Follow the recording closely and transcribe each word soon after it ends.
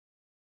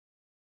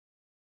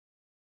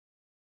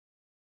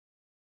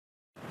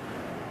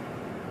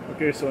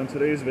Okay, so in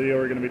today's video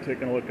we're going to be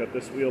taking a look at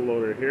this wheel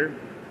loader here.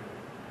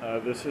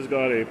 This has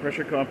got a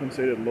pressure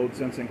compensated load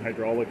sensing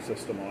hydraulic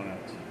system on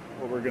it.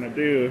 What we're going to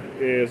do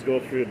is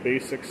go through the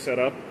basic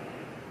setup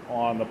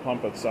on the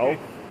pump itself.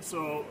 Okay.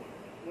 So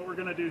what we're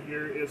going to do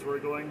here is we're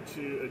going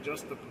to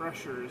adjust the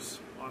pressures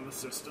on the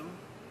system.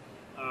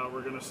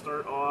 We're going to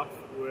start off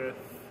with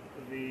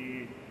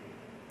the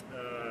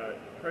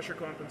pressure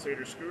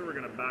compensator screw. We're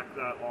going to back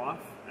that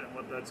off, and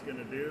what that's going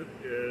to do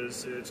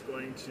is it's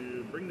going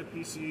to bring the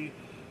PC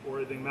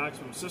or the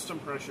maximum system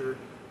pressure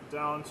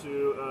down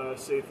to a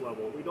safe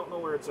level. We don't know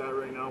where it's at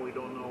right now. We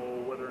don't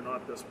know whether or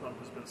not this pump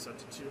has been set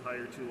to too high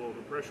or too low of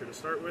a pressure to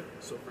start with,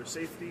 so for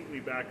safety we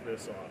back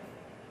this off.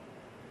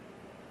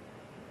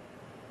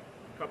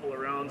 A couple of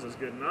rounds is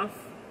good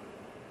enough,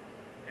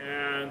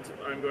 and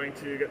I'm going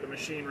to get the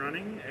machine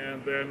running,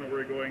 and then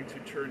we're going to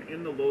turn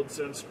in the load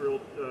sense screw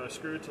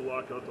to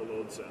lock out the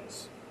load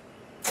sense.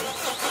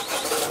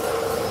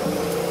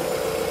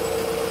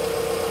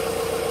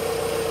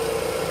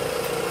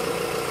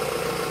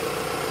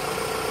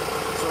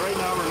 So right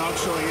now we're not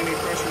showing any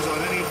pressures on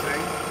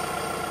anything,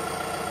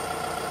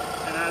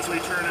 and as we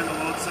turn in the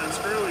load sense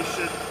screw we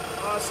should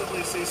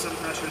possibly see some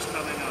pressures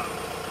coming up.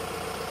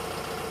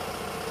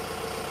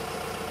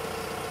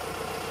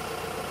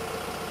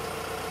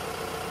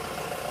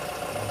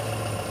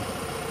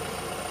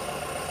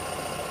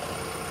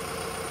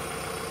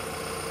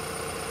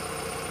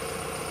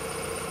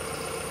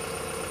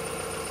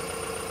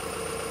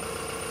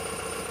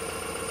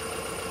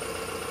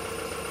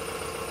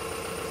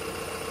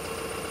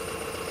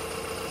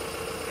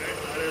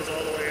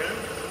 All the way in.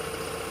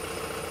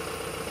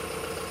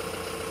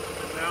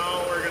 And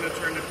now we're going to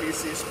turn the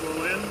PC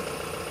spool in.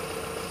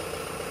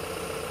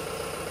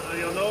 Now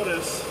you'll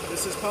notice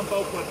this is pump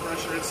output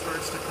pressure, it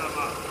starts to come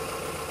up.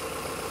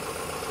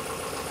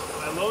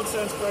 My load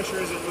sense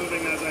pressure isn't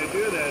moving as I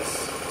do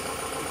this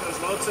because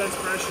load sense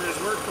pressure is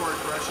work port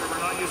pressure. We're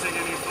not using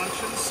any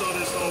functions, so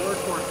there's no work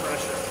port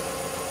pressure.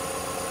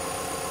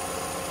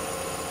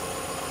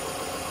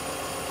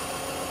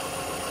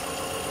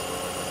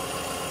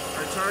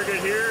 Our target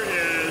here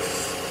is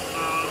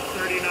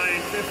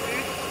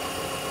 3950.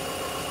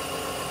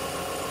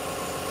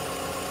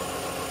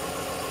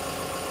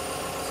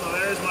 So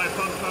there's my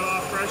pump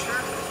cutoff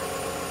pressure.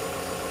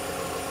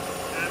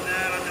 And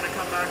then I'm going to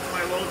come back to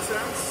my load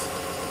sense.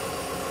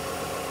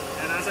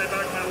 And as I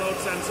back my load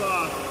sense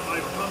off, my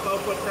pump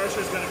output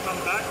pressure is going to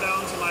come back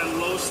down to my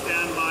low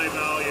standby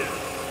value.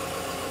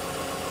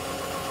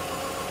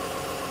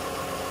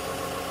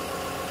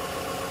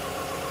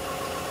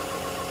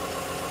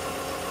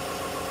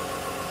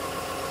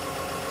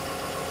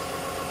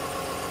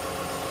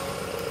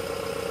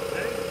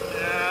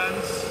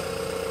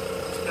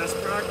 Best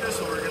practice,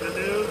 what we're going to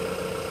do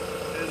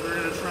is we're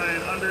going to try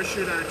and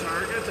undershoot our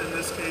target. In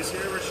this case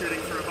here, we're shooting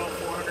for about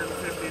 450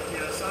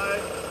 psi.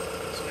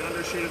 So we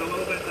undershoot it a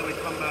little bit, then we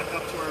come back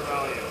up to our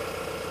value.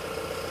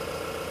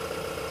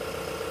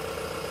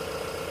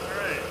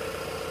 Alright.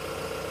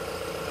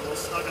 And we'll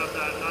snug up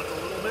that nut a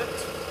little bit.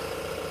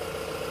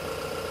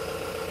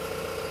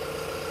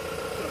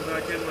 Come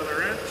back in with a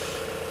wrench.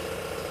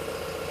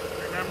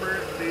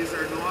 Remember, these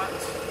are not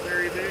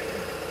very big.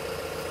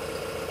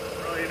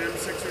 Probably an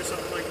M6 or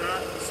something like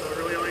that, so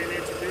really all you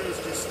need to do is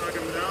just snug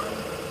them down.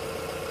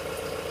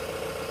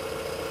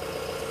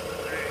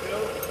 There you go.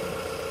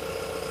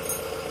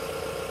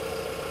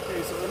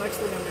 Okay, so the next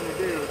thing I'm going to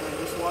do, and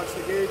just watch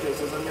the gauges,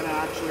 is I'm going to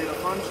actuate a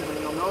function,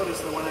 and you'll notice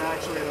that when I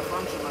actuate a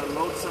function, my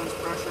load sense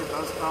pressure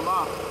does come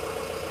up.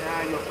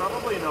 And you'll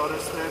probably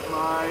notice that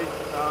my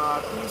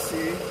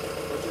PC,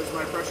 which is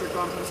my pressure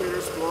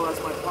compensator spool,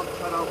 that's my pump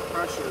cutout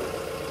pressure,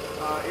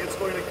 it's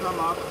going to come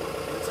up.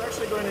 It's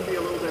actually going to be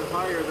a little bit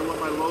higher than what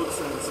my load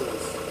sense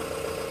is.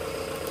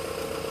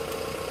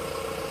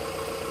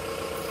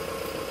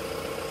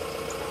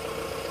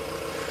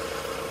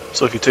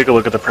 So if you take a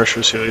look at the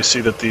pressures here, you see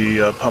that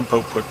the pump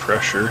output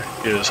pressure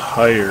is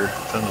higher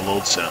than the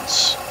load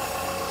sense.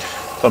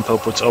 Pump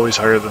output's always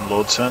higher than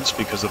load sense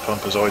because the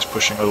pump is always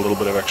pushing out a little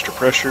bit of extra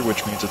pressure,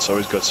 which means it's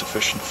always got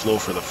sufficient flow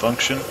for the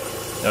function.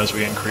 As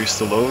we increase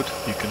the load,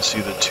 you can see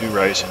the two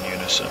rise in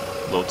unison.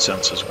 Load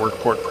sense is work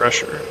port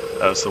pressure.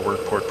 As the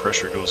work port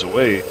pressure goes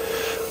away,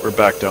 we're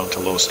back down to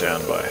low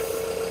standby.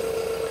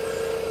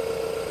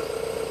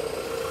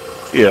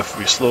 If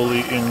we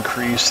slowly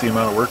increase the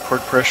amount of work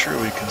port pressure,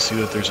 we can see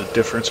that there's a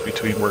difference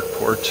between work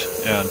port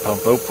and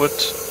pump output.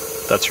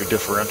 That's your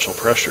differential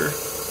pressure.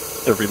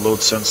 Every load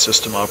sense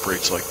system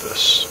operates like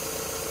this.